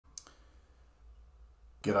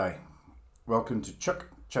G'day, welcome to Chuck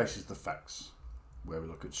Chases the Facts, where we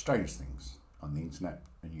look at strange things on the internet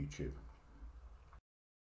and YouTube.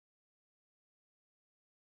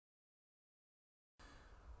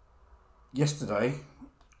 Yesterday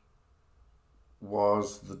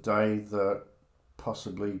was the day that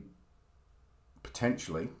potentially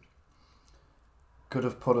could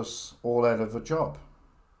have put us all out of a job.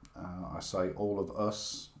 I say all of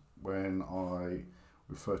us when I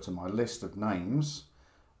refer to my list of names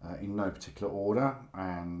in no particular order,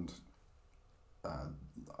 and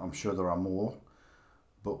I'm sure there are more,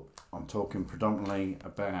 but I'm talking predominantly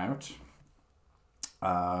about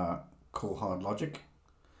Cool Hard Logic,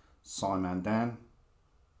 Simon Dan,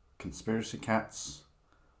 Conspiracy Cats,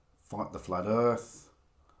 Fight the Flat Earth,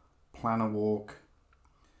 Planner Walk,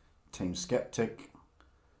 Team Skeptic,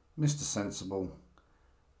 Mr. Sensible,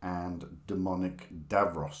 and Demonic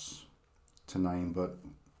Davros, to name but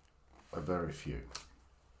a very few.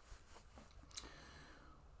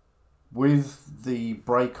 With the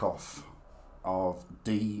break-off of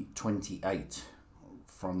D28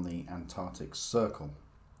 from the Antarctic Circle,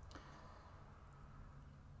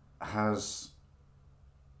 has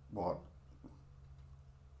what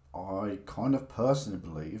I kind of personally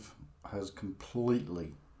believe has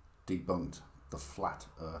completely debunked the flat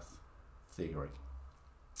earth theory.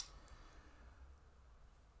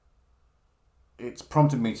 It's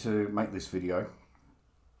prompted me to make this video,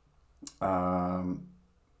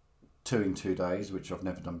 2 in 2 days, which I've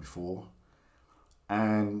never done before,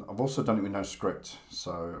 and I've also done it with no script,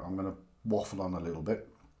 so I'm going to waffle on a little bit.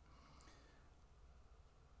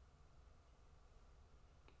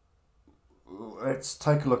 Let's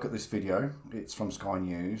take a look at this video. It's from Sky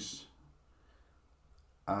News.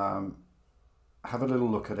 Have a little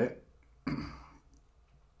look at it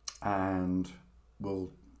and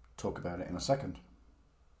we'll talk about it in a second.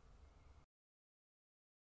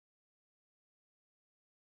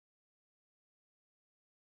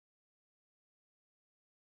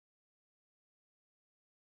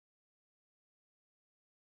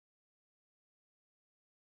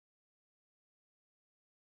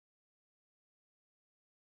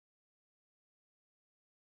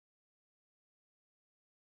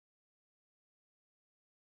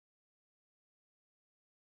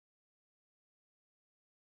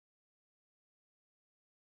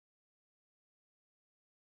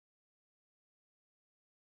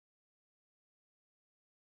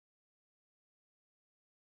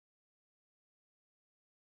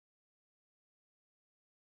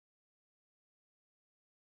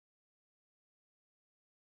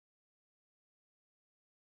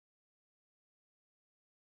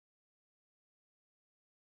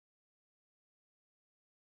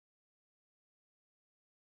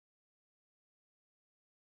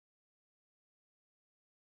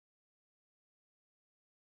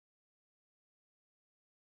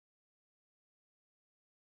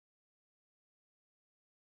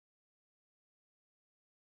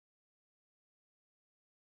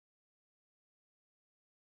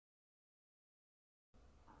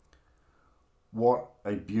 What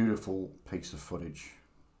a beautiful piece of footage.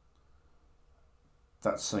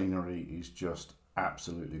 That scenery is just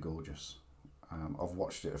absolutely gorgeous. I've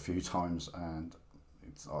watched it a few times and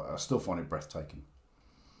I still find it breathtaking.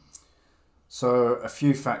 So a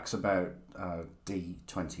few facts about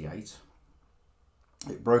D28.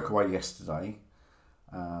 It broke away yesterday.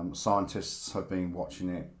 Scientists have been watching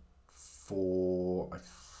it for, I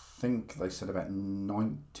think they said, about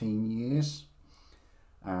 19 years.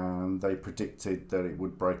 And they predicted that it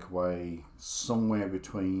would break away somewhere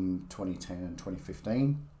between 2010 and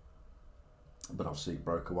 2015, but obviously it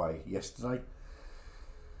broke away yesterday.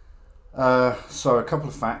 So a couple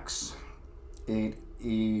of facts. It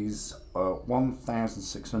is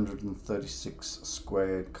 1,636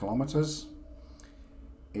 squared kilometers.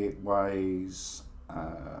 It weighs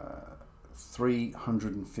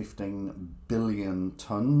 315 billion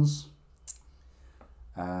tons.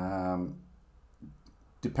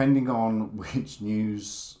 Depending on which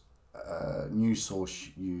news source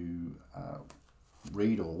you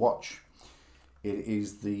read or watch, it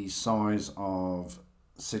is the size of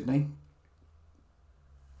Sydney.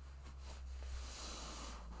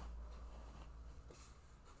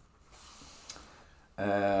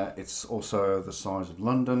 It's also the size of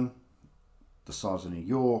London, the size of New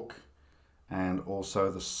York, and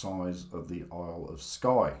also the size of the Isle of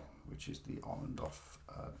Skye, which is the island off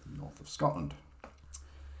the north of Scotland.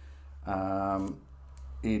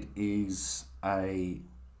 It is a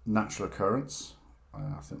natural occurrence.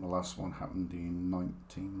 I think the last one happened in the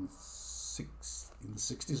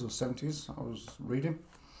 60s or 70s, I was reading.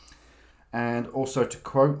 And also, to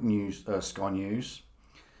quote Sky News,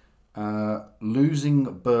 Losing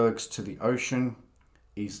bergs to the ocean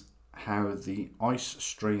is how the ice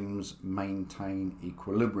streams maintain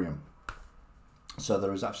equilibrium. So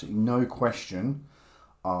there is absolutely no question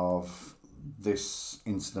of this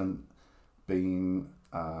incident being,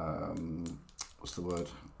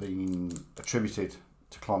 being attributed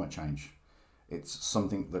to climate change. It's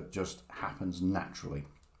something that just happens naturally.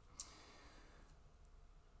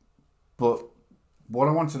 But what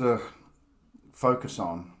I wanted to focus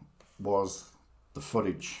on was the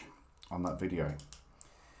footage on that video.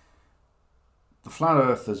 The flat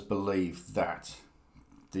earthers believe that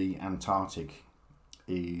the Antarctic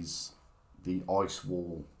is the ice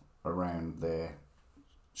wall around their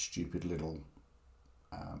stupid little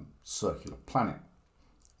circular planet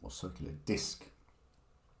or circular disc.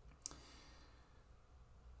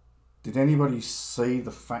 Did anybody see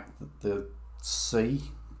the fact that the sea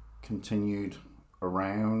continued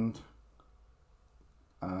around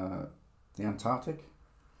the Antarctic?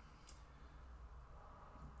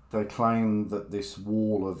 They claim that this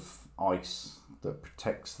wall of ice that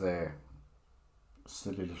protects their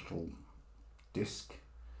silly little disc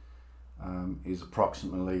is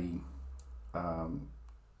approximately, I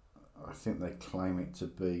think they claim it to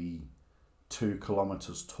be 2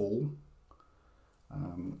 kilometers tall.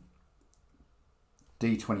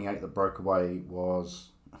 D28 that broke away was,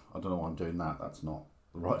 I don't know why I'm doing that, that's not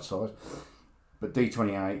the right size, but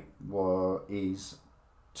D28 is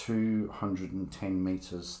 210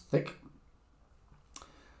 meters thick,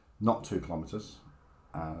 not 2 kilometers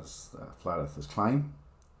as flat earthers claim.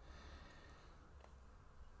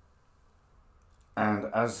 And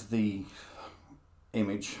as the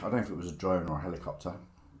image, I don't know if it was a drone or a helicopter,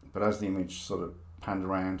 but as the image sort of panned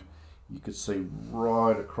around, you could see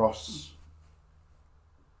right across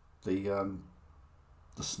the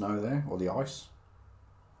snow there, or the ice.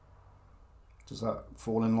 Does that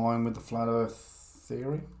fall in line with the flat earth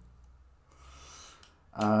theory?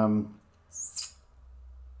 And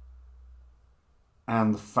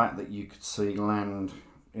the fact that you could see land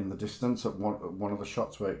in the distance at one of the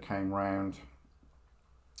shots where it came round,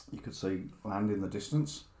 you could see land in the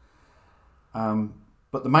distance.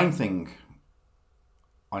 But the main thing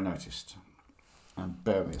I noticed, and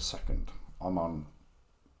bear me a second, I'm on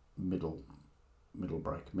middle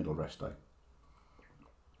rest day.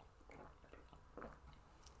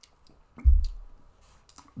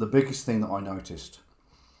 The biggest thing that I noticed,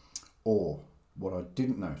 or what I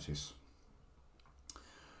didn't notice,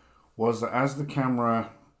 was that as the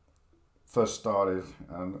camera first started,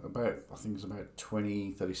 and about, I think it's about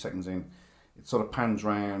 20-30 seconds in, it sort of pans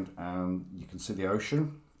round and you can see the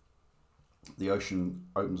ocean. The ocean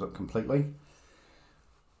opens up completely.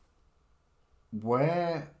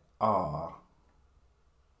 Where are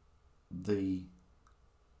the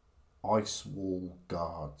ice wall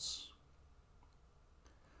guards?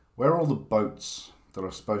 Where are all the boats that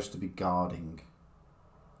are supposed to be guarding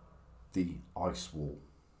the ice wall?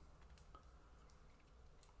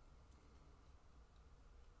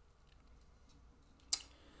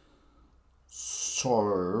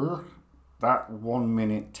 So that 1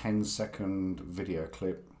 minute 10-second video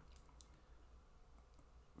clip,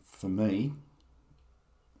 for me,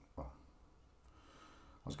 well,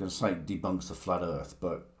 I was going to say debunks the flat earth,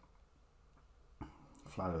 but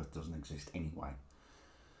flat earth doesn't exist anyway.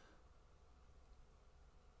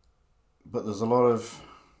 But there's a lot of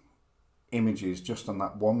images just on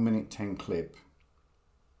that 1 minute 10 clip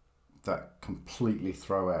that completely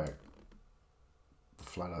throw out the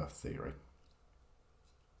flat earth theory.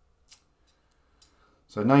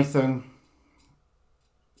 So Nathan,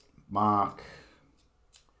 Mark,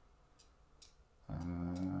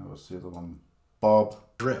 what's the other one? Bob.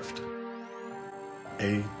 Drift.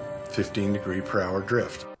 A 15-degree-per-hour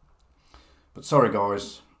drift. But sorry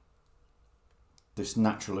guys, this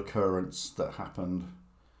natural occurrence that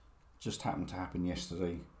just happened to happen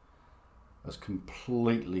yesterday, has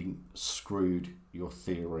completely screwed your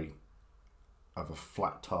theory of a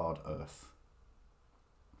flat tarred earth.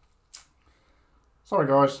 Sorry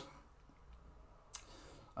guys.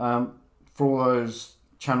 For all those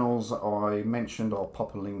channels that I mentioned, I'll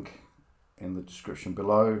pop a link in the description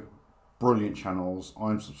below. Brilliant channels.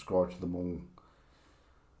 I'm subscribed to them all.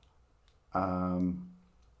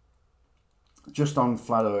 Just on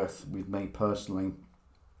flat earth, with me personally,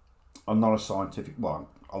 I'm not a scientific, well,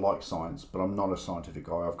 I like science, but I'm not a scientific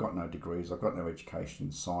guy. I've got no degrees. I've got no education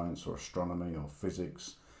in science or astronomy or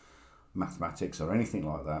physics, mathematics or anything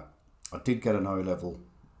like that. I did get an O level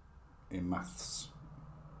in maths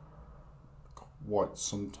quite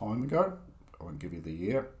some time ago. I won't give you the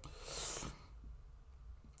year.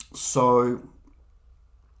 So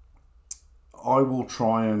I will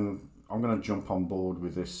try and I'm going to jump on board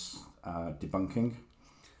with this debunking.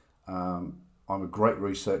 I'm a great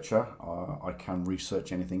researcher. I can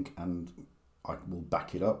research anything and I will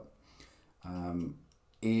back it up.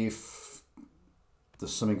 If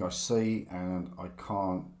there's something I see and I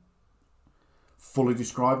can't fully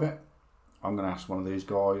describe it, I'm going to ask one of these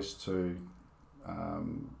guys to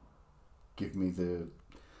give me the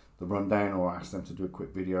rundown, or ask them to do a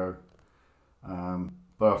quick video.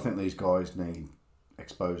 But I think these guys need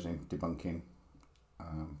exposing, debunking,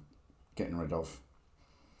 getting rid of.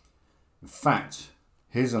 In fact,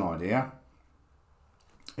 here's an idea.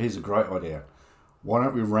 Here's a great idea. Why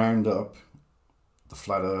don't we round up the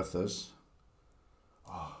flat earthers?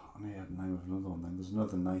 Oh, I need the name of another one then. There's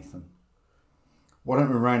another Nathan. Why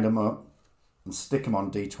don't we round them up and stick them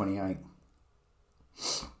on D28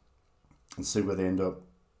 and see where they end up?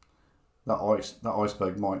 That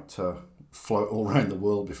iceberg might float all around the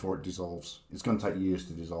world before it dissolves. It's going to take years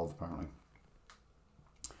to dissolve, apparently.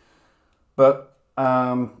 But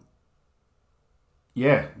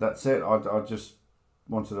yeah, that's it. I just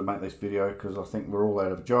wanted to make this video because I think we're all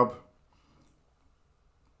out of a job.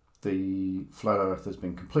 The flat earth has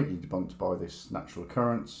been completely debunked by this natural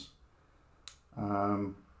occurrence.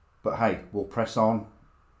 But hey, we'll press on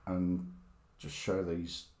and just show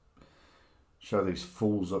these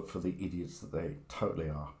fools up for the idiots that they totally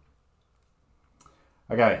are.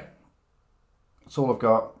 Okay, that's all I've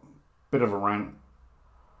got. Bit of a rant.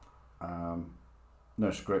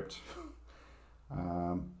 No script.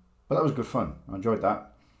 But that was good fun. I enjoyed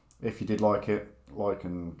that. If you did like it, like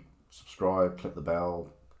and subscribe, click the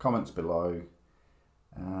bell, comments below.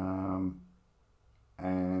 And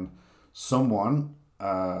someone,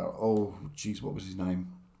 oh geez, what was his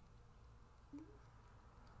name?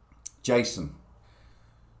 Jason,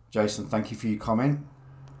 thank you for your comment.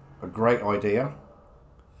 A great idea.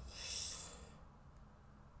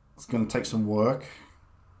 It's going to take some work.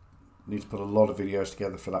 Need to put a lot of videos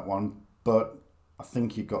together for that one, but I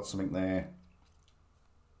think you've got something there.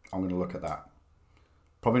 I'm going to look at that.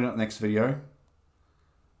 Probably not next video,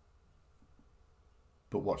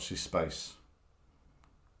 but watch this space.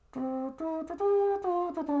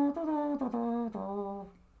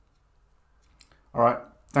 Alright,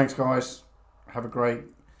 thanks guys. Have a great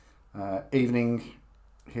evening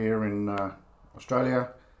here in Australia.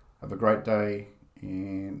 Have a great day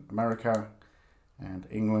in America and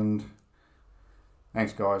England.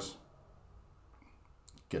 Thanks guys.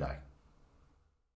 G'day.